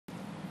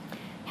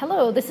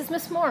Hello, this is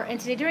Miss Moore, and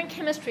today during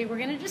chemistry we're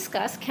going to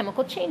discuss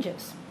chemical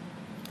changes.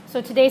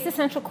 So today's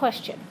essential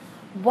question: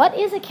 what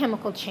is a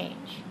chemical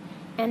change,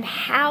 and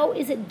how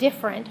is it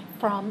different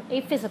from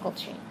a physical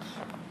change?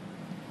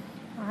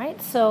 All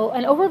right, so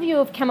an overview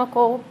of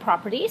chemical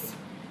properties,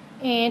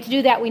 and to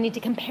do that we need to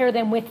compare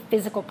them with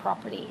physical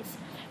properties.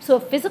 So a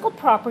physical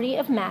property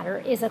of matter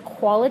is a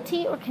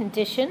quality or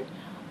condition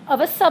of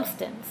a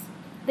substance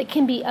that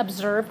can be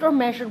observed or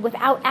measured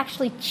without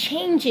actually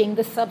changing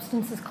the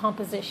substance's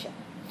composition.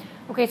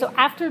 Okay, so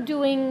after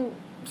doing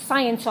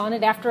science on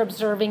it, after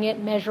observing it,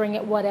 measuring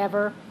it,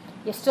 whatever,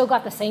 you still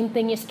got the same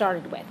thing you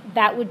started with.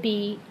 That would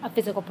be a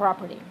physical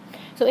property.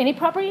 So any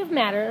property of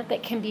matter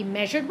that can be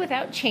measured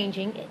without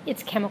changing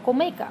its chemical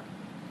makeup.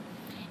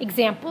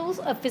 Examples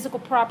of physical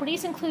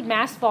properties include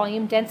mass,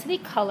 volume, density,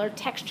 color,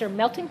 texture,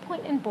 melting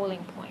point, and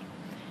boiling point.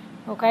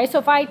 Okay, so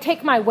if I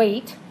take my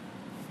weight,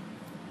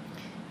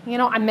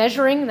 I'm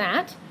measuring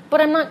that,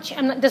 but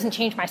it doesn't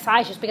change my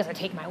size just because I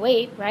take my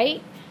weight,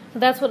 right? So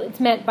that's what it's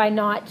meant by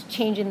not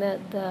changing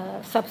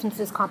the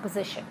substance's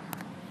composition.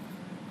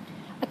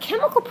 A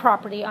chemical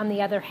property, on the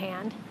other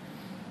hand,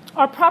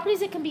 are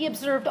properties that can be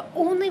observed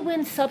only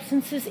when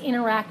substances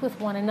interact with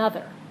one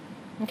another.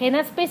 Okay, and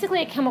that's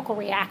basically a chemical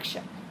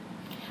reaction.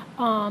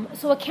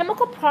 So a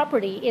chemical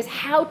property is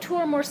how two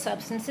or more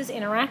substances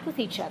interact with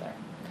each other.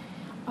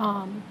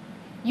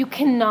 You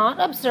cannot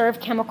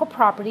observe chemical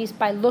properties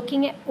by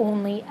looking at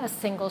only a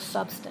single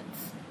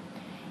substance.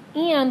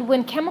 And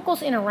when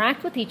chemicals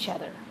interact with each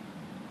other,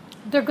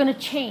 they're going to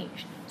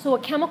change. So a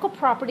chemical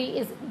property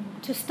is,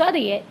 to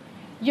study it,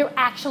 you're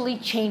actually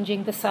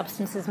changing the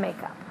substance's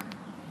makeup.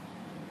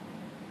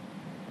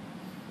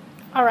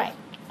 All right,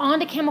 on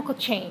to chemical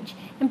change.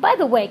 And by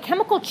the way,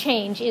 chemical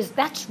change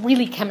that's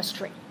really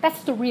chemistry.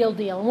 That's the real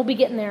deal, and we'll be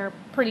getting there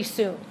pretty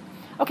soon.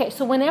 Okay,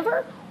 so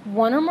whenever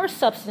one or more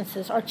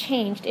substances are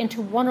changed into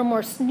one or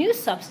more new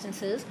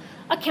substances,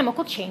 a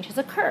chemical change has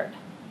occurred.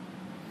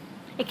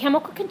 A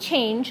chemical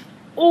change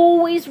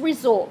always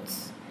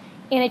results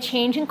in a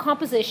change in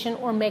composition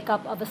or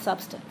makeup of a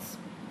substance.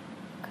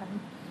 Okay.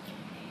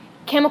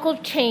 Chemical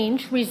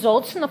change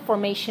results in the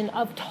formation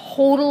of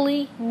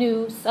totally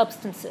new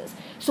substances.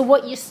 So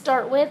what you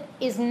start with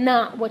is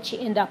not what you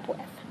end up with.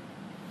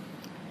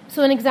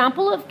 So an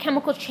example of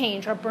chemical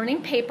change are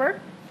burning paper,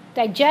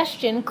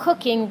 digestion,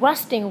 cooking,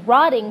 rusting,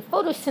 rotting,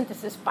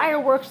 photosynthesis,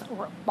 fireworks,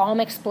 or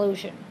bomb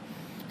explosion.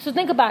 So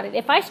think about it.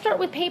 If I start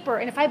with paper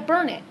and if I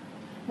burn it,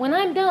 when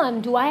I'm done,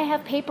 do I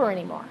have paper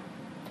anymore?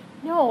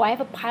 No, I have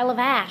a pile of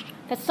ash.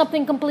 That's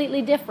something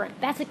completely different.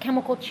 That's a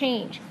chemical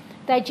change.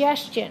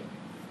 Digestion.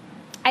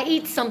 I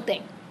eat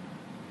something.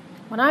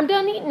 When I'm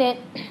done eating it,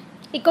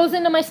 it goes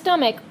into my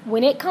stomach.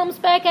 When it comes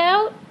back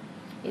out,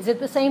 is it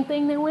the same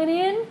thing that went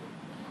in?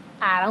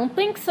 I don't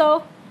think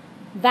so.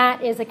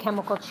 That is a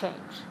chemical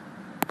change.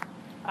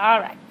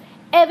 All right.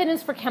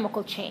 Evidence for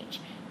chemical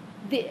change.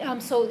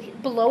 So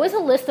below is a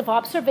list of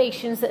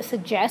observations that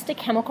suggest a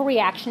chemical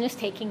reaction is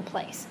taking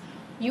place.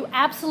 You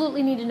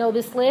absolutely need to know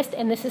this list,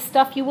 and this is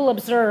stuff you will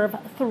observe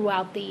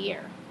throughout the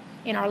year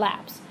in our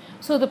labs.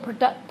 So the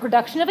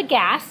production of a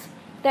gas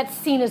that's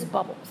seen as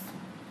bubbles.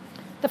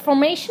 The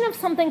formation of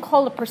something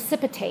called a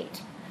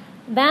precipitate.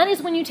 That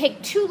is when you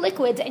take two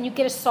liquids and you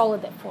get a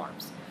solid that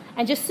forms.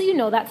 And just so you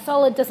know, that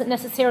solid doesn't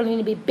necessarily need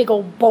to be a big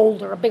old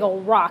boulder, a big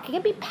old rock. It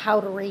can be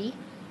powdery,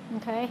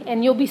 okay?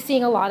 And you'll be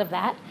seeing a lot of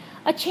that.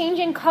 A change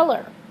in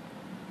color.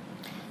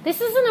 This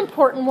is an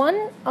important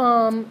one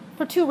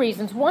for two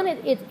reasons. One,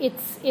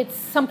 it's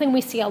something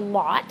we see a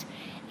lot,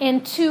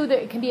 and two,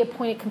 that it can be a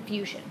point of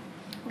confusion.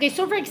 Okay,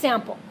 so for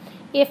example,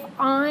 if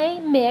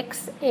I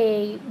mix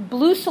a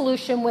blue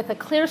solution with a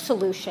clear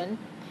solution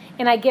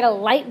and I get a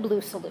light blue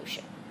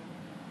solution,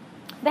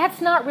 that's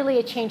not really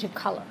a change of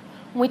color.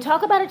 When we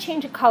talk about a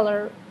change of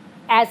color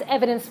as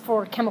evidence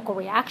for chemical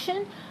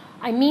reaction,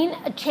 I mean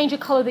a change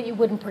of color that you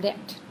wouldn't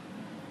predict.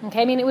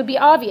 Okay, I mean, it would be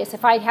obvious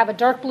if I have a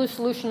dark blue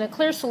solution and a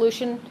clear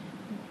solution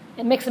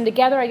and mix them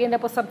together, I'd end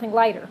up with something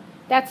lighter.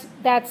 That's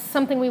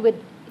something we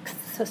would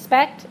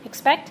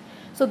expect,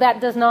 so that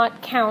does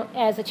not count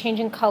as a change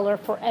in color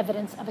for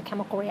evidence of a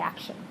chemical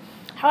reaction.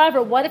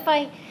 However, what if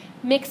I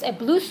mix a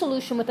blue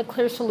solution with a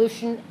clear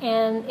solution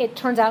and it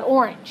turns out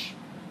orange?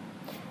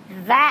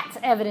 That's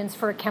evidence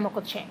for a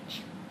chemical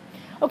change.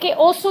 Okay,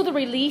 also the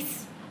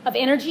release of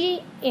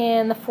energy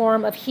in the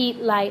form of heat,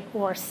 light,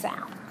 or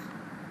sound.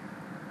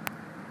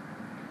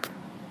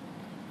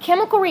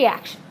 Chemical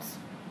reactions.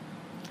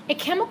 A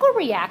chemical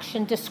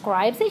reaction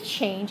describes a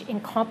change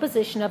in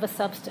composition of a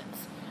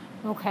substance.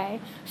 Okay,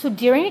 so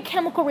during a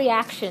chemical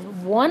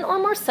reaction, one or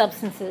more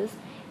substances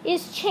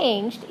is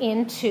changed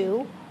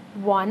into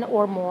one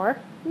or more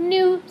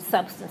new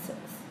substances.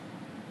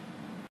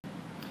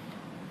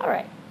 All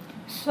right,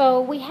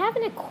 so we have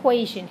an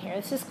equation here.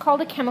 This is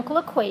called a chemical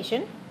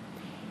equation,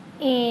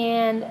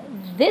 and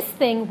this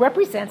thing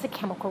represents a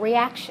chemical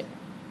reaction.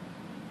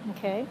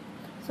 Okay.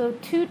 So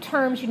two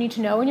terms you need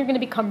to know, and you're going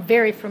to become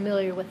very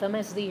familiar with them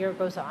as the year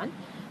goes on.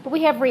 But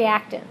we have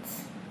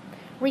reactants.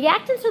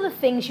 Reactants are the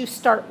things you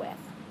start with.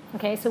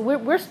 Okay, so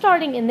we're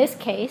starting in this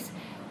case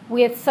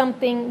with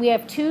something, we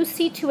have 2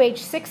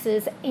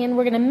 C2H6s, and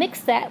we're going to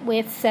mix that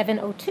with 7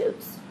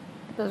 O2s.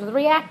 Those are the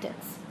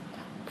reactants.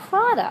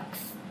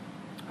 Products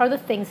are the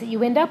things that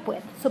you end up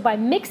with. So by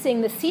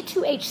mixing the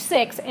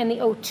C2H6 and the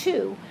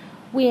O2,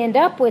 we end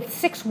up with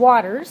 6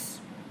 waters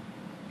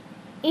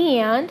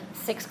and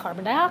 6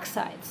 carbon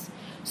dioxides.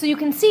 So you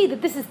can see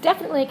that this is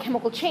definitely a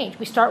chemical change.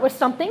 We start with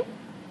something,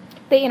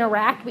 they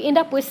interact, we end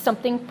up with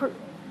something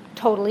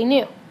totally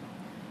new.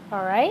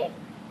 All right?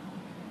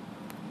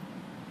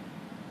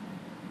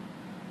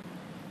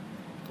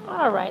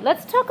 All right,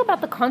 let's talk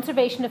about the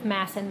conservation of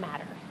mass and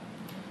matter.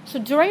 So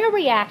during a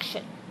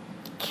reaction,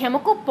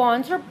 chemical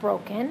bonds are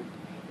broken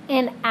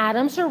and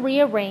atoms are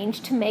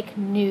rearranged to make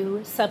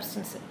new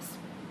substances.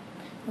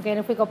 Okay, and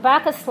if we go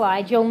back a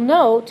slide, you'll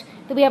note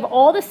that we have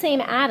all the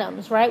same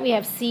atoms, right? We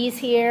have C's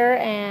here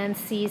and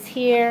C's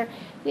here.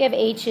 We have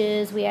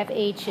H's, we have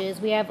H's,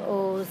 we have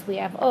O's, we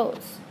have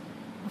O's.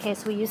 Okay,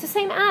 so we use the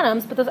same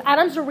atoms, but those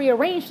atoms are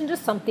rearranged into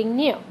something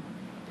new.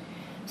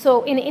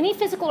 So in any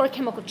physical or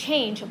chemical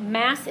change,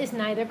 mass is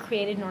neither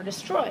created nor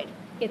destroyed.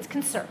 It's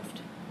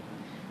conserved.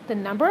 The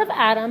number of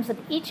atoms of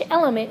each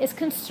element is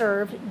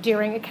conserved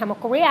during a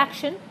chemical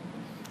reaction,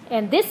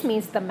 and this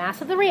means the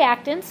mass of the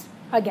reactants,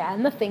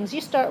 again, the things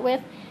you start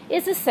with,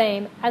 is the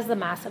same as the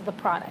mass of the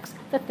products,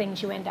 the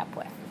things you end up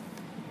with.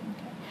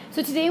 Okay.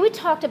 So today we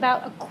talked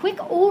about a quick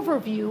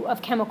overview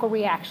of chemical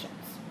reactions.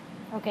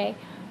 Okay,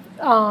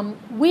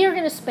 we are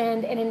going to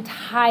spend an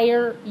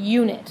entire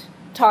unit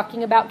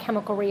talking about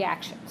chemical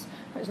reactions.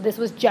 So this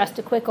was just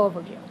a quick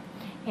overview.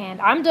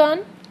 And I'm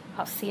done.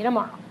 I'll see you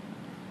tomorrow.